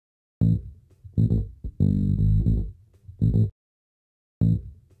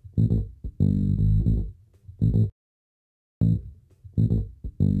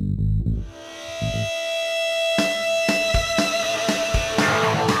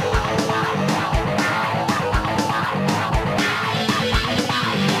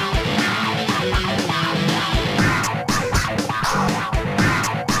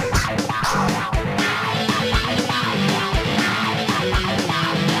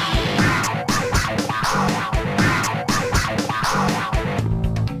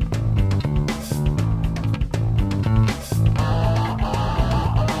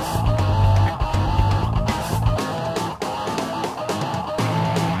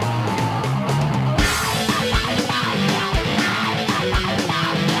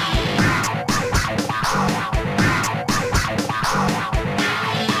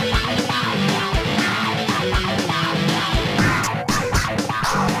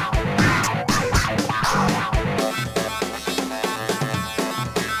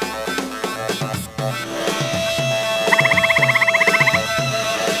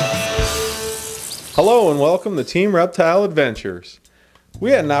Hello and welcome to Team Reptile Adventures.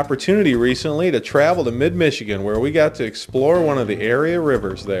 We had an opportunity recently to travel to mid-Michigan where we got to explore one of the area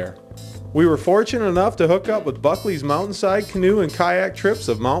rivers there. We were fortunate enough to hook up with Buckley's mountainside canoe and kayak trips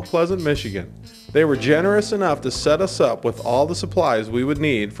of Mount Pleasant, Michigan. They were generous enough to set us up with all the supplies we would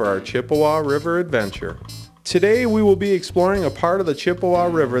need for our Chippewa River adventure. Today we will be exploring a part of the Chippewa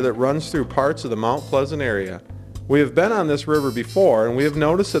River that runs through parts of the Mount Pleasant area. We have been on this river before and we have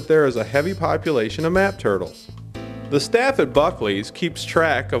noticed that there is a heavy population of map turtles. The staff at Buckley's keeps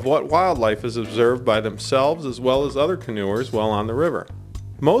track of what wildlife is observed by themselves as well as other canoers while on the river.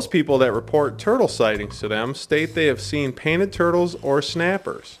 Most people that report turtle sightings to them state they have seen painted turtles or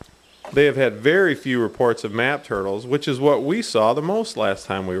snappers. They have had very few reports of map turtles, which is what we saw the most last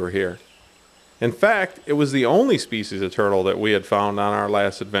time we were here. In fact, it was the only species of turtle that we had found on our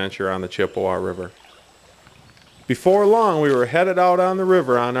last adventure on the Chippewa River. Before long, we were headed out on the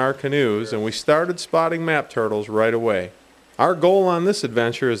river on our canoes and we started spotting map turtles right away. Our goal on this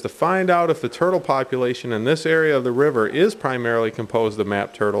adventure is to find out if the turtle population in this area of the river is primarily composed of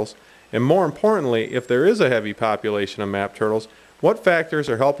map turtles, and more importantly, if there is a heavy population of map turtles, what factors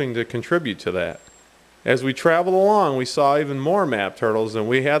are helping to contribute to that. As we traveled along, we saw even more map turtles than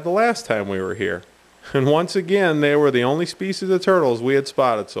we had the last time we were here. And once again, they were the only species of turtles we had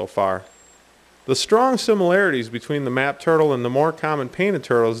spotted so far. The strong similarities between the map turtle and the more common painted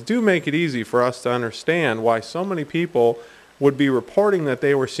turtles do make it easy for us to understand why so many people would be reporting that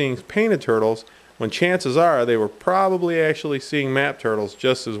they were seeing painted turtles when chances are they were probably actually seeing map turtles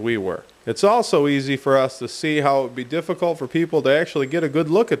just as we were. It's also easy for us to see how it would be difficult for people to actually get a good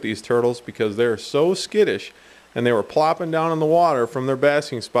look at these turtles because they're so skittish and they were plopping down in the water from their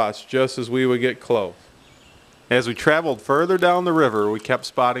basking spots just as we would get close. As we traveled further down the river, we kept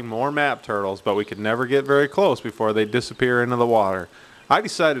spotting more map turtles, but we could never get very close before they disappear into the water. I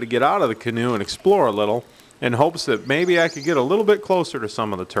decided to get out of the canoe and explore a little in hopes that maybe I could get a little bit closer to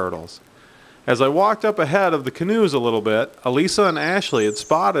some of the turtles. As I walked up ahead of the canoes a little bit, Elisa and Ashley had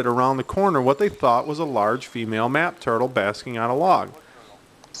spotted around the corner what they thought was a large female map turtle basking on a log.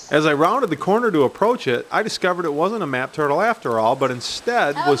 As I rounded the corner to approach it, I discovered it wasn't a map turtle after all, but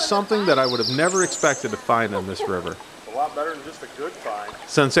instead was something that I would have never expected to find on this river. A lot better than just a good find.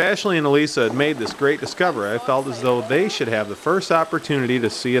 Since Ashley and Elisa had made this great discovery, I felt as though they should have the first opportunity to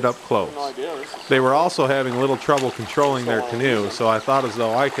see it up close. They were also having a little trouble controlling their canoe, so I thought as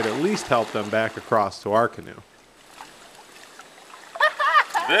though I could at least help them back across to our canoe.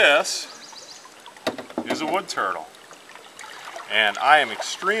 This is a wood turtle. And I am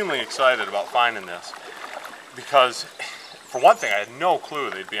extremely excited about finding this because, for one thing, I had no clue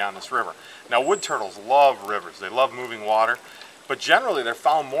they'd be on this river. Now, wood turtles love rivers. They love moving water, but generally they're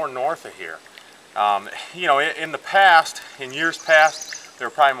found more north of here. You know, in the past, in years past, they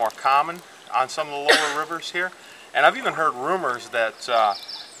were probably more common on some of the lower rivers here. And I've even heard rumors that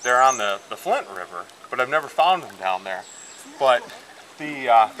they're on the Flint River, but I've never found them down there. But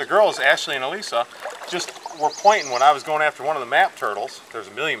the girls, Ashley and Elisa, just were pointing when I was going after one of the map turtles. There's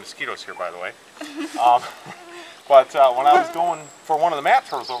a million mosquitoes here, by the way. But when I was going for one of the map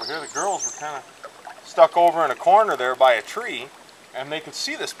turtles over here, the girls were kind of stuck over in a corner there by a tree, and they could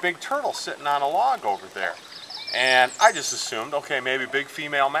see this big turtle sitting on a log over there. And I just assumed, okay, maybe big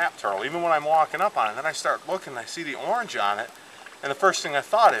female map turtle, even when I'm walking up on it. And then I start looking, and I see the orange on it, and the first thing I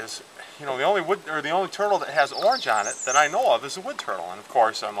thought is, you know, the only turtle that has orange on it that I know of is a wood turtle. And of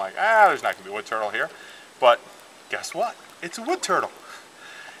course I'm like, there's not going to be a wood turtle here. But guess what? It's a wood turtle.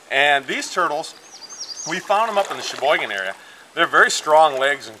 And these turtles, we found them up in the Sheboygan area. They're very strong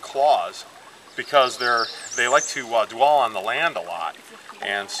legs and claws because they like to dwell on the land a lot,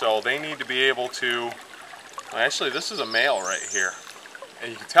 and so they need to be able to. Well, actually, this is a male right here,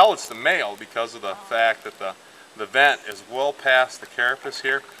 and you can tell it's the male because of the fact that the vent is well past the carapace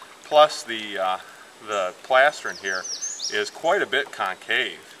here, plus the plastron here is quite a bit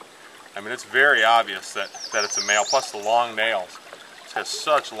concave. I mean, it's very obvious that it's a male, plus the long nails. It has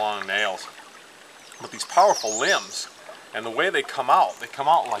such long nails. But these powerful limbs, and the way they come out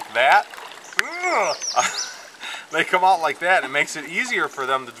like that. They come out like that, and it makes it easier for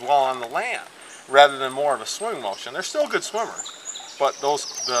them to dwell on the land rather than more of a swim motion. They're still good swimmers, but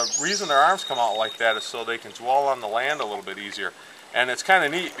the reason their arms come out like that is so they can dwell on the land a little bit easier. And it's kind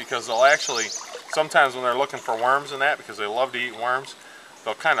of neat because they'll actually, sometimes when they're looking for worms and that, because they love to eat worms,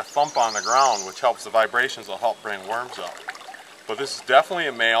 they'll kind of thump on the ground, which helps, the vibrations will help bring worms up. But this is definitely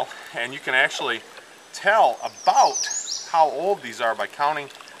a male, and you can actually tell about how old these are by counting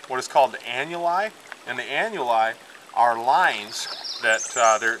what is called the annuli. And the annuli are lines that,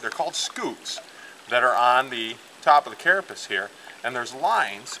 they're called scutes, that are on the top of the carapace here. And there's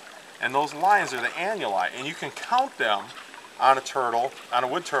lines, and those lines are the annuli. And you can count them on a turtle, on a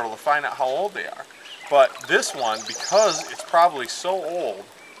wood turtle, to find out how old they are. But this one, because it's probably so old,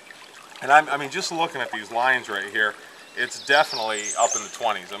 and I mean, just looking at these lines right here, it's definitely up in the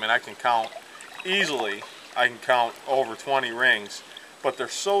 20s. I mean, I can count easily, I can count over 20 rings, but they're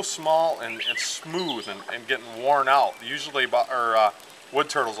so small and smooth and getting worn out. Usually, wood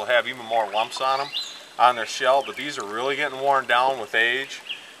turtles will have even more lumps on them, on their shell, but these are really getting worn down with age,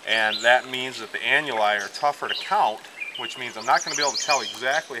 and that means that the annuli are tougher to count, which means I'm not going to be able to tell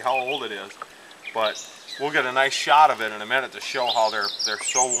exactly how old it is, but we'll get a nice shot of it in a minute to show how they're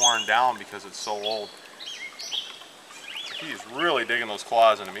so worn down because it's so old. He's really digging those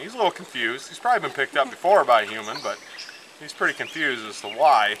claws into me. He's a little confused. He's probably been picked up before by a human, but he's pretty confused as to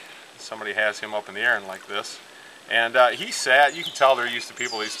why somebody has him up in the air and like this. And he sat, you can tell they're used to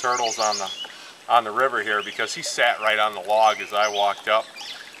people, these turtles on the river here, because he sat right on the log as I walked up,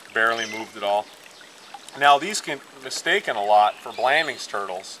 barely moved at all. Now these can be mistaken a lot for Blanding's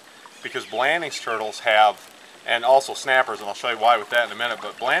turtles, because Blanding's turtles have, and also snappers, and I'll show you why with that in a minute,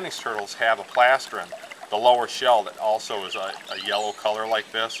 but Blanding's turtles have a plastron, the lower shell, that also is a yellow color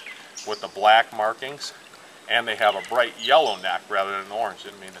like this with the black markings, and they have a bright yellow neck rather than orange.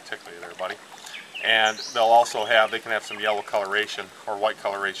 Didn't mean to tickle you there, buddy. And they'll also have, they can have some yellow coloration or white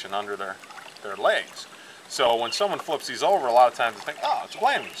coloration under their legs. So when someone flips these over, a lot of times they think, oh, it's a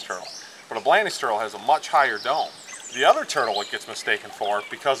Blanding's turtle. But a Blanding's turtle has a much higher dome. The other turtle it gets mistaken for,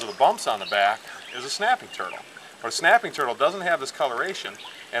 because of the bumps on the back, is a snapping turtle. But a snapping turtle doesn't have this coloration,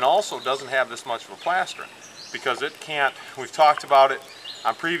 and also doesn't have this much of a plastron, because it can't, we've talked about it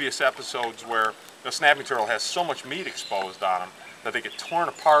on previous episodes, where the snapping turtle has so much meat exposed on them that they get torn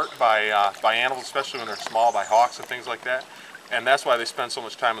apart by animals, especially when they're small, by hawks and things like that. And that's why they spend so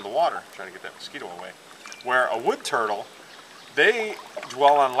much time in the water, trying to get that mosquito away. Where a wood turtle, they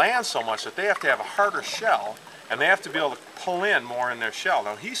dwell on land so much that they have to have a harder shell, and they have to be able to pull in more in their shell.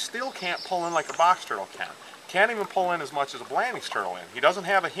 Now, he still can't pull in like a box turtle can. Can't even pull in as much as a Blanding's turtle in. He doesn't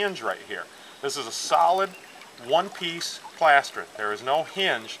have a hinge right here. This is a solid one-piece plastron. There is no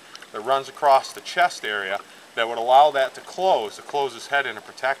hinge that runs across the chest area that would allow that to close his head in and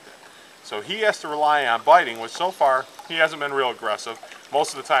protect it. So he has to rely on biting, which so far he hasn't been real aggressive.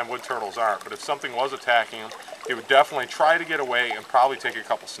 Most of the time wood turtles aren't, but if something was attacking him, he would definitely try to get away and probably take a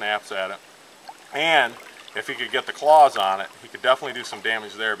couple snaps at it. And if he could get the claws on it, he could definitely do some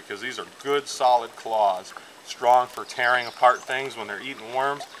damage there, because these are good solid claws, strong for tearing apart things when they're eating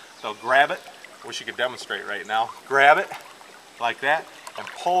worms. They'll grab it, wish you could demonstrate right now, grab it like that and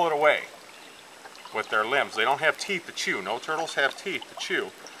pull it away with their limbs. They don't have teeth to chew. No turtles have teeth to chew.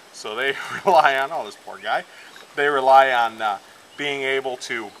 So they rely on, oh, this poor guy, they rely on being able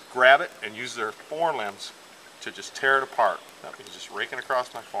to grab it and use their forelimbs to just tear it apart. That was just raking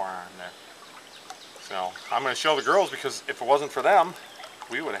across my forearm there. So I'm going to show the girls, because if it wasn't for them,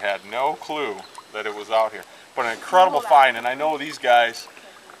 we would have had no clue that it was out here. But an incredible find, and I know these guys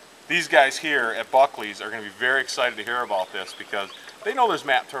here at Buckley's are going to be very excited to hear about this, because they know there's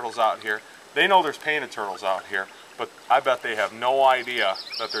map turtles out here. They know there's painted turtles out here, but I bet they have no idea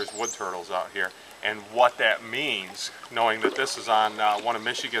that there's wood turtles out here, and what that means, knowing that this is on one of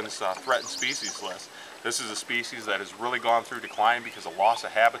Michigan's threatened species list. This is a species that has really gone through decline because of loss of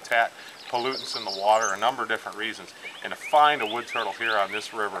habitat, pollutants in the water, a number of different reasons. And to find a wood turtle here on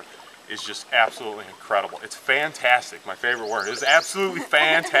this river is just absolutely incredible. It's fantastic, my favorite word. It's absolutely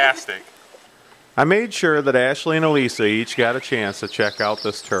fantastic. I made sure that Ashley and Elisa each got a chance to check out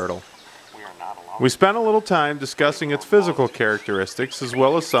this turtle. We spent a little time discussing its physical characteristics as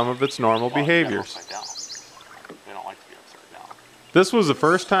well as some of its normal behaviors. They don't like to be upside down. This was the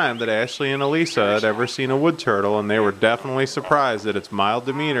first time that Ashley and Elisa had ever seen a wood turtle, and they were definitely surprised at its mild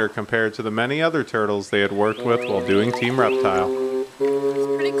demeanor compared to the many other turtles they had worked with while doing Team Reptile. It's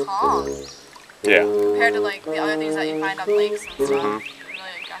pretty calm. Yeah. Compared to like the other things that you find on lakes and stuff.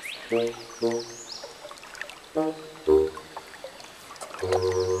 Really aggressive.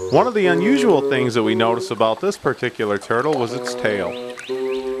 One of the unusual things that we noticed about this particular turtle was its tail.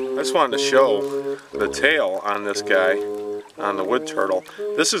 I just wanted to show the tail on this guy, on the wood turtle.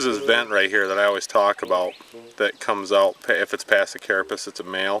 This is his vent right here that I always talk about that comes out if it's past the carapace. It's a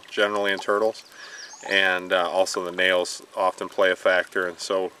male generally in turtles, and also the nails often play a factor, and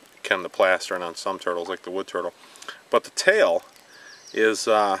so can the plastron on some turtles like the wood turtle. But the tail is,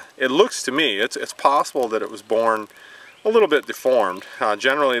 it looks to me, it's possible that it was born a little bit deformed.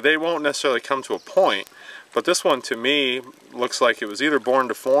 Generally they won't necessarily come to a point, but this one to me looks like it was either born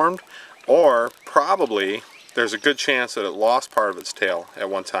deformed or probably there's a good chance that it lost part of its tail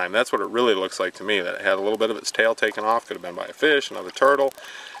at one time. That's what it really looks like to me, that it had a little bit of its tail taken off. Could have been by a fish, another turtle.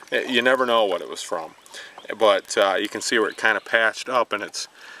 You never know what it was from. But you can see where it kind of patched up, and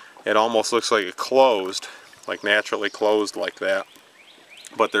it almost looks like it closed, like naturally closed like that.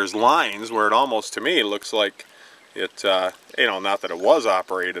 But there's lines where it almost to me looks like it, you know, not that it was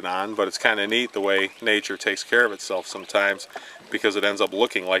operated on, but it's kind of neat the way nature takes care of itself sometimes, because it ends up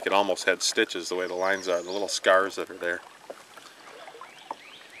looking like it almost had stitches the way the lines are, the little scars that are there.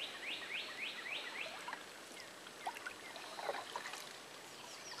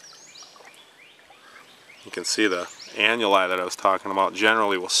 You can see the annuli that I was talking about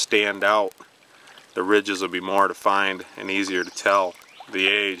generally will stand out. The ridges will be more defined and easier to tell the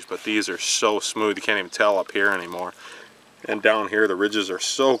age, but these are so smooth you can't even tell up here anymore. And down here the ridges are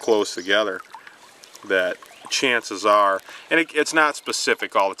so close together that chances are, and it's not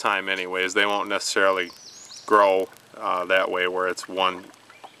specific all the time anyways, they won't necessarily grow that way where it's one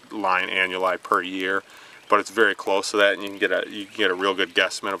line annuli per year, but it's very close to that, and you can get a real good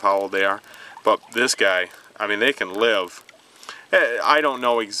guesstimate of how old they are. But this guy, I mean, they can live. I don't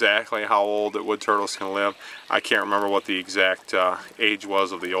know exactly how old that wood turtles can live. I can't remember what the exact age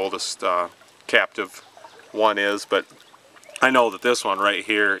was of the oldest captive one is, but I know that this one right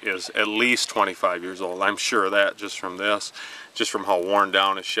here is at least 25 years old. I'm sure of that just from this, just from how worn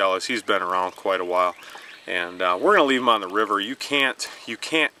down his shell is. He's been around quite a while, and we're going to leave him on the river. You can't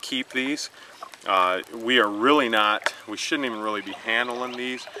keep these. We are really not. We shouldn't even really be handling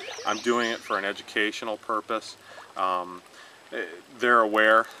these. I'm doing it for an educational purpose. They're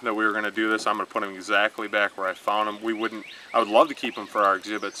aware that we were going to do this. I'm going to put them exactly back where I found them. I would love to keep them for our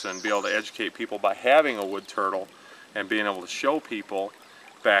exhibits and be able to educate people by having a wood turtle and being able to show people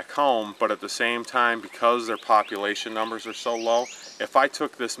back home, but at the same time, because their population numbers are so low, if I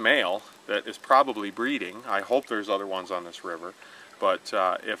took this male that is probably breeding, I hope there's other ones on this river, but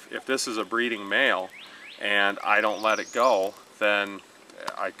if this is a breeding male and I don't let it go, then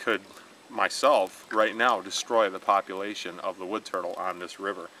I could myself right now destroy the population of the wood turtle on this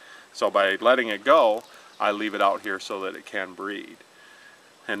river. So by letting it go, I leave it out here so that it can breed.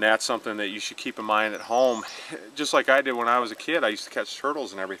 And that's something that you should keep in mind at home. Just like I did when I was a kid, I used to catch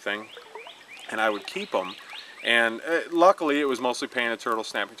turtles and everything, and I would keep them. And luckily it was mostly painted turtles,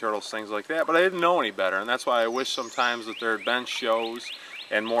 snapping turtles, things like that, but I didn't know any better, and that's why I wish sometimes that there had been shows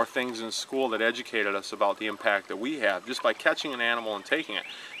and more things in school that educated us about the impact that we have just by catching an animal and taking it.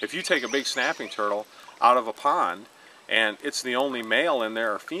 If you take a big snapping turtle out of a pond and it's the only male in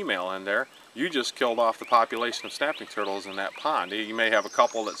there or female in there, you just killed off the population of snapping turtles in that pond. You may have a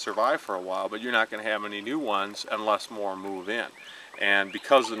couple that survive for a while, but you're not going to have any new ones unless more move in. And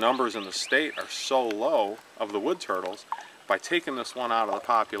because the numbers in the state are so low of the wood turtles, by taking this one out of the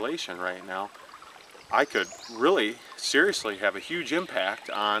population right now, I could really seriously have a huge impact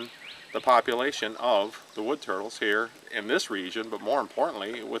on the population of the wood turtles here in this region, but more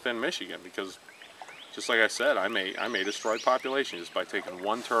importantly within Michigan, because just like I said, I may destroy population just by taking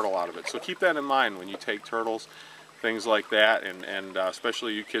one turtle out of it. So keep that in mind when you take turtles, things like that, and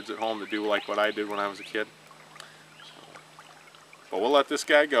especially you kids at home that do like what I did when I was a kid. But we'll let this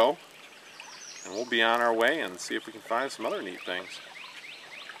guy go, and we'll be on our way and see if we can find some other neat things.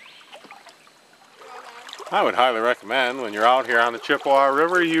 I would highly recommend when you're out here on the Chippewa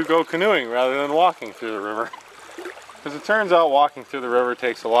River, you go canoeing rather than walking through the river. Because it turns out walking through the river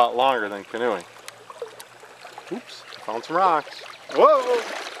takes a lot longer than canoeing. Oops, I found some rocks. Whoa!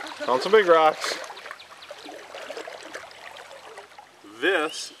 Found some big rocks.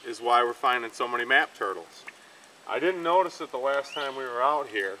 This is why we're finding so many map turtles. I didn't notice it the last time we were out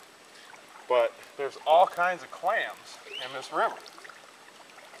here, but there's all kinds of clams in this river.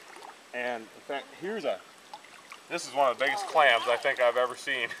 And in fact, this is one of the biggest clams I think I've ever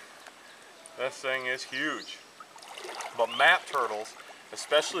seen. This thing is huge. But map turtles,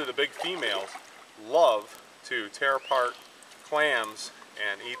 especially the big females, love to tear apart clams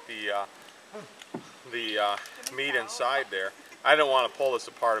and eat the meat inside there. I don't want to pull this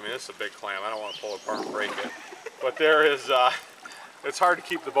apart. I mean, this is a big clam. I don't want to pull it apart and break it. But there is, it's hard to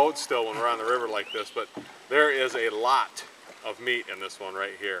keep the boat still when we're on the river like this, but there is a lot of meat in this one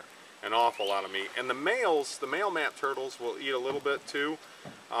right here. An awful lot of meat. And the male map turtles will eat a little bit too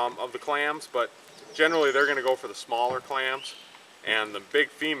of the clams, but generally they're going to go for the smaller clams. And the big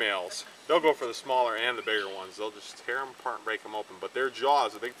females, they'll go for the smaller and the bigger ones. They'll just tear them apart and break them open. But their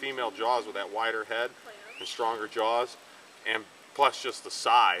jaws, the big female jaws with that wider head and stronger jaws, and plus just the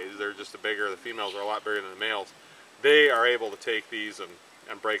size, they're just the females are a lot bigger than the males. They are able to take these and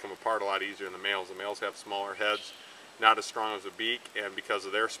break them apart a lot easier than the males. The males have smaller heads, not as strong as a beak, and because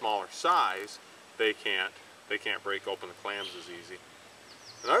of their smaller size, they can't break open the clams as easy.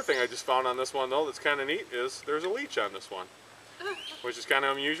 Another thing I just found on this one though that's kind of neat is there's a leech on this one, which is kind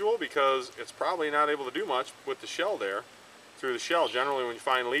of unusual because it's probably not able to do much with the shell there, through the shell. Generally when you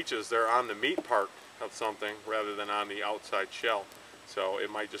find leeches, they're on the meat part of something rather than on the outside shell. So it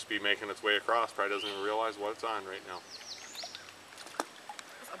might just be making its way across, probably doesn't even realize what it's on right now.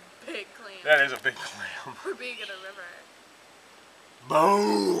 That's a big clam. That is a big clam. We're being in a river.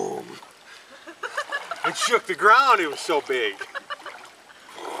 Boom! It shook the ground, it was so big.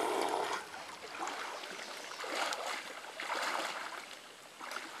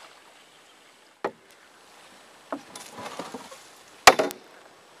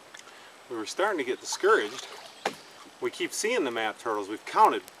 We were starting to get discouraged. We keep seeing the map turtles. We've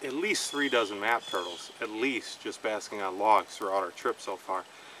counted at least 3 dozen map turtles, at least, just basking on logs throughout our trip so far.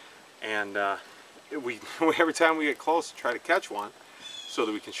 And every time we get close to try to catch one, so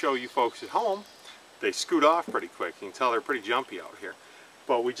that we can show you folks at home, they scoot off pretty quick. You can tell they're pretty jumpy out here.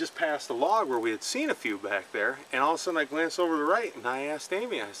 But we just passed a log where we had seen a few back there, and all of a sudden I glanced over to the right and I asked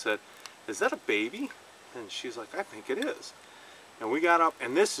Amy, I said, "Is that a baby?" And she's like, "I think it is." And we got up,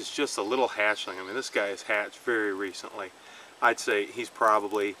 and this is just a little hatchling. I mean, this guy has hatched very recently. I'd say he's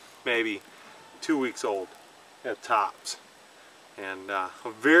probably maybe 2 weeks old at tops. And a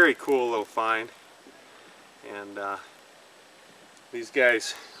very cool little find. And these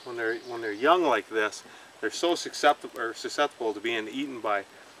guys, when they're young like this, they're so susceptible to being eaten by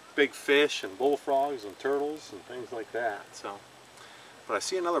big fish and bullfrogs and turtles and things like that. So, but I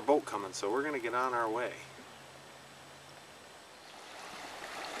see another boat coming, so we're going to get on our way.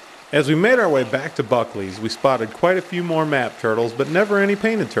 As we made our way back to Buckley's, we spotted quite a few more map turtles, but never any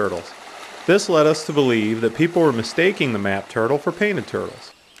painted turtles. This led us to believe that people were mistaking the map turtle for painted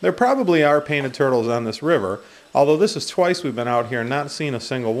turtles. There probably are painted turtles on this river, although this is twice we've been out here and not seen a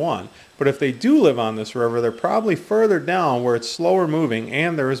single one. But if they do live on this river, they're probably further down where it's slower moving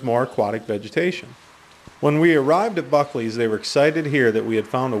and there is more aquatic vegetation. When we arrived at Buckley's, they were excited to hear that we had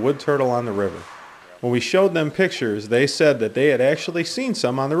found a wood turtle on the river. When we showed them pictures, they said that they had actually seen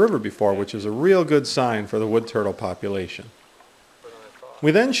some on the river before, which is a real good sign for the wood turtle population. We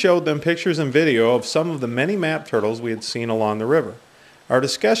then showed them pictures and video of some of the many map turtles we had seen along the river. Our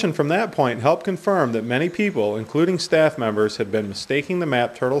discussion from that point helped confirm that many people, including staff members, had been mistaking the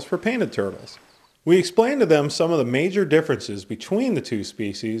map turtles for painted turtles. We explained to them some of the major differences between the two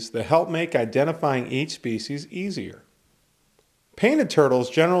species that help make identifying each species easier. Painted turtles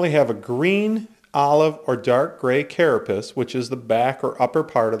generally have a green, olive, or dark gray carapace, which is the back or upper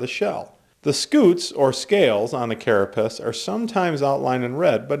part of the shell. The scutes, or scales, on the carapace are sometimes outlined in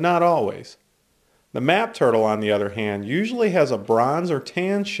red, but not always. The map turtle, on the other hand, usually has a bronze or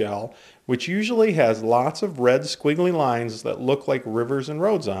tan shell, which usually has lots of red squiggly lines that look like rivers and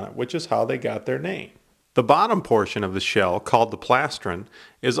roads on it, which is how they got their name. The bottom portion of the shell, called the plastron,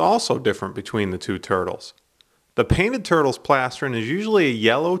 is also different between the two turtles. The painted turtle's plastron is usually a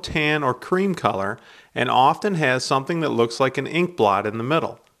yellow, tan, or cream color and often has something that looks like an ink blot in the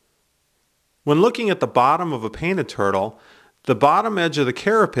middle. When looking at the bottom of a painted turtle, the bottom edge of the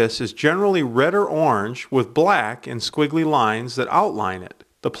carapace is generally red or orange with black and squiggly lines that outline it.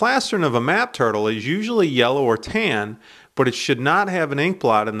 The plastron of a map turtle is usually yellow or tan, but it should not have an ink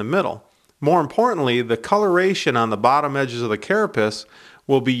blot in the middle. More importantly, the coloration on the bottom edges of the carapace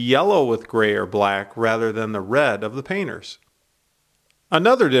will be yellow with gray or black rather than the red of the painters.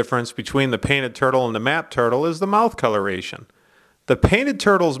 Another difference between the painted turtle and the map turtle is the mouth coloration. The painted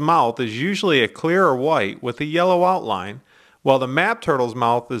turtle's mouth is usually a clearer white with a yellow outline, while the map turtle's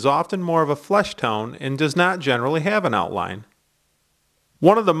mouth is often more of a flesh tone and does not generally have an outline.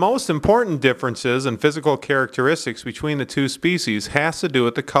 One of the most important differences in physical characteristics between the two species has to do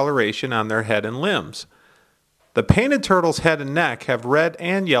with the coloration on their head and limbs. The painted turtle's head and neck have red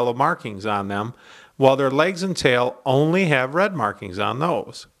and yellow markings on them, while their legs and tail only have red markings on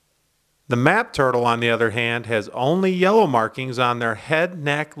those. The map turtle, on the other hand, has only yellow markings on their head,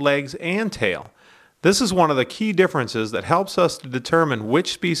 neck, legs, and tail. This is one of the key differences that helps us to determine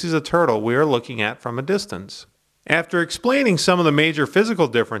which species of turtle we are looking at from a distance. After explaining some of the major physical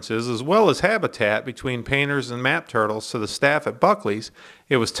differences as well as habitat between painters and map turtles to the staff at Buckley's,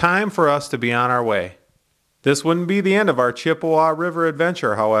 it was time for us to be on our way. This wouldn't be the end of our Chippewa River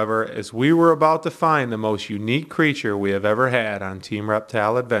adventure, however, as we were about to find the most unique creature we have ever had on Team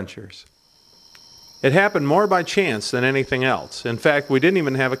Reptile Adventures. It happened more by chance than anything else. In fact, we didn't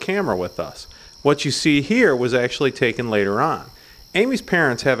even have a camera with us. What you see here was actually taken later on. Amy's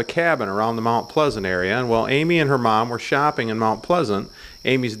parents have a cabin around the Mount Pleasant area, and while Amy and her mom were shopping in Mount Pleasant,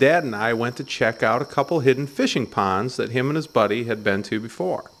 Amy's dad and I went to check out a couple hidden fishing ponds that him and his buddy had been to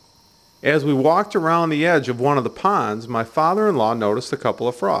before. As we walked around the edge of one of the ponds, my father-in-law noticed a couple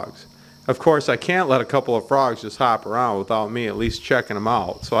of frogs. Of course, I can't let a couple of frogs just hop around without me at least checking them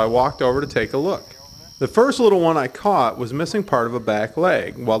out, so I walked over to take a look. The first little one I caught was missing part of a back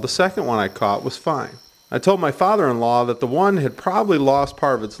leg, while the second one I caught was fine. I told my father-in-law that the one had probably lost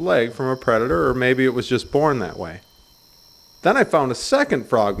part of its leg from a predator, or maybe it was just born that way. Then I found a second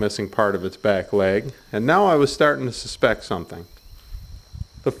frog missing part of its back leg, and now I was starting to suspect something.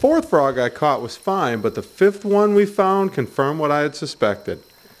 The fourth frog I caught was fine, but the fifth one we found confirmed what I had suspected.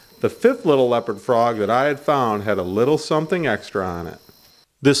 The fifth little leopard frog that I had found had a little something extra on it.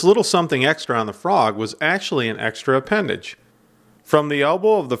 This little something extra on the frog was actually an extra appendage. From the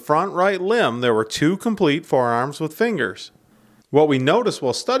elbow of the front right limb, there were 2 complete forearms with fingers. What we noticed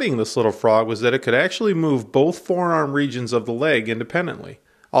while studying this little frog was that it could actually move both forearm regions of the leg independently.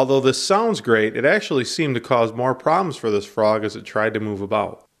 Although this sounds great, it actually seemed to cause more problems for this frog as it tried to move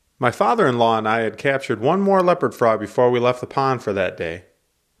about. My father-in-law and I had captured one more leopard frog before we left the pond for that day.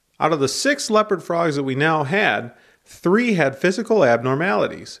 Out of the 6 leopard frogs that we now had, 3 had physical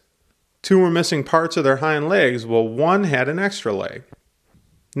abnormalities. 2 were missing parts of their hind legs, while 1 had an extra leg.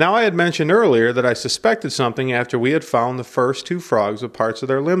 Now, I had mentioned earlier that I suspected something after we had found the first 2 frogs with parts of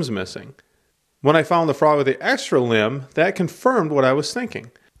their limbs missing. When I found the frog with the extra limb, that confirmed what I was thinking.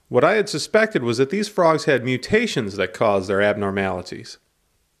 What I had suspected was that these frogs had mutations that caused their abnormalities.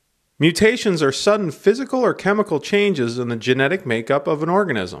 Mutations are sudden physical or chemical changes in the genetic makeup of an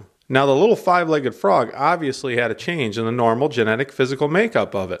organism. Now, the little 5-legged frog obviously had a change in the normal genetic physical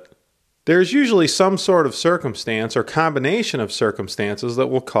makeup of it. There's usually some sort of circumstance or combination of circumstances that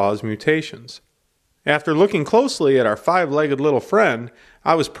will cause mutations. After looking closely at our 5-legged little friend,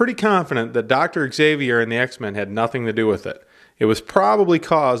 I was pretty confident that Dr. Xavier and the X-Men had nothing to do with it. It was probably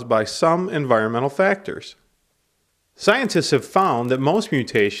caused by some environmental factors. Scientists have found that most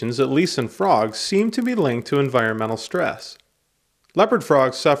mutations, at least in frogs, seem to be linked to environmental stress. Leopard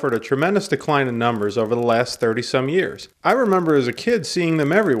frogs suffered a tremendous decline in numbers over the last 30-some years. I remember as a kid seeing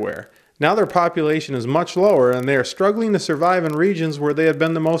them everywhere. Now their population is much lower, and they are struggling to survive in regions where they had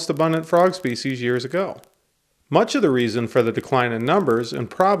been the most abundant frog species years ago. Much of the reason for the decline in numbers,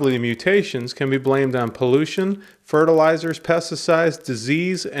 and probably the mutations, can be blamed on pollution, fertilizers, pesticides,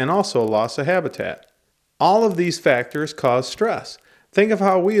 disease, and also loss of habitat. All of these factors cause stress. Think of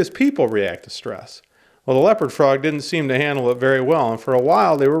how we as people react to stress. Well, the leopard frog didn't seem to handle it very well, and for a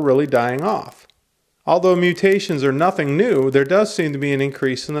while they were really dying off. Although mutations are nothing new, there does seem to be an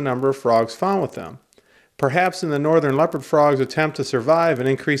increase in the number of frogs found with them. Perhaps in the northern leopard frog's attempt to survive and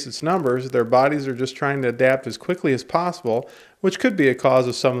increase its numbers, their bodies are just trying to adapt as quickly as possible, which could be a cause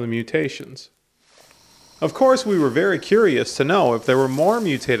of some of the mutations. Of course, we were very curious to know if there were more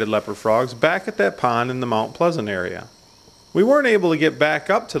mutated leopard frogs back at that pond in the Mount Pleasant area. We weren't able to get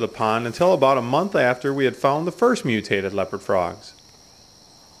back up to the pond until about a month after we had found the first mutated leopard frogs.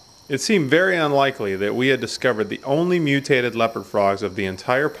 It seemed very unlikely that we had discovered the only mutated leopard frogs of the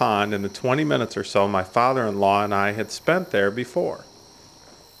entire pond in the 20 minutes or so my father-in-law and I had spent there before.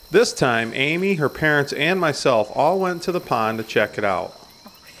 This time, Amy, her parents, and myself all went to the pond to check it out.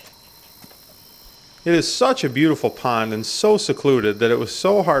 It is such a beautiful pond and so secluded that it was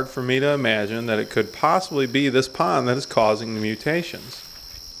so hard for me to imagine that it could possibly be this pond that is causing the mutations.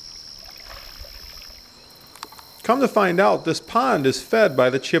 Come to find out, this pond is fed by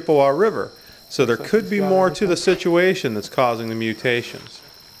the Chippewa River, so there could be more to the situation that's causing the mutations.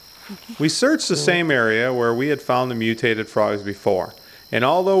 We searched the same area where we had found the mutated frogs before, and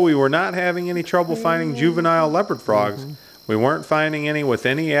although we were not having any trouble finding juvenile leopard frogs, we weren't finding any with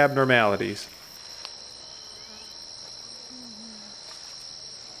any abnormalities.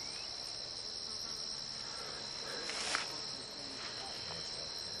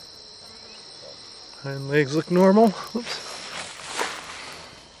 Hind legs look normal. Oops.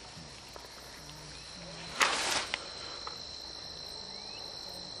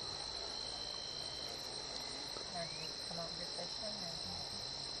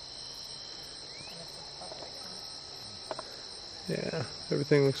 Yeah,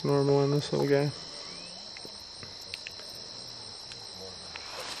 everything looks normal on this little guy.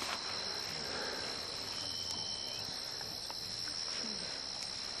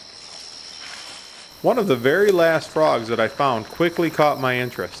 One of the very last frogs that I found quickly caught my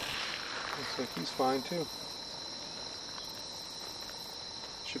interest. Looks like he's fine too.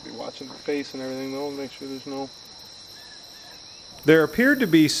 Should be watching the face and everything though, make sure there's no... There appeared to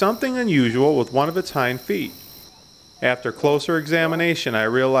be something unusual with one of its hind feet. After closer examination, I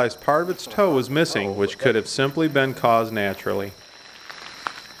realized part of its toe was missing, which could have simply been caused naturally.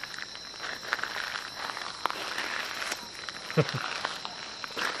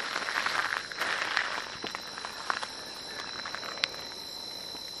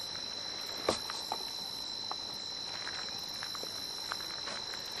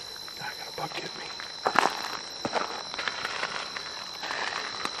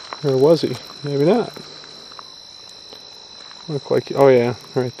 Or was he? Maybe not. Look like, oh yeah,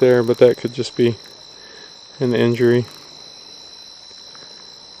 right there, but that could just be an injury.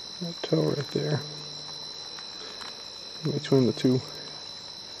 That toe right there. In between the two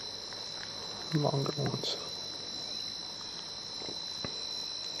longer ones.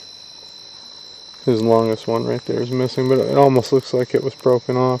 His longest one right there is missing, but it almost looks like it was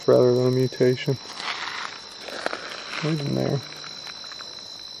broken off rather than a mutation. Right in there.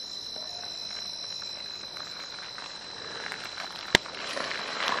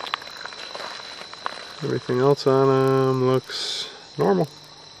 Everything else on him looks normal.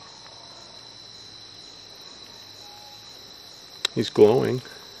 He's glowing.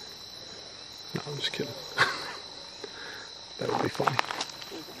 No, I'm just kidding. That would be funny.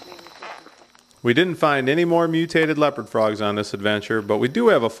 We didn't find any more mutated leopard frogs on this adventure, but we do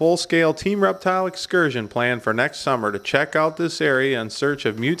have a full-scale Team Reptile excursion planned for next summer to check out this area in search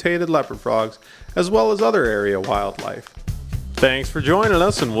of mutated leopard frogs, as well as other area wildlife. Thanks for joining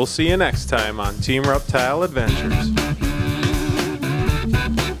us, and we'll see you next time on Team Reptile Adventures.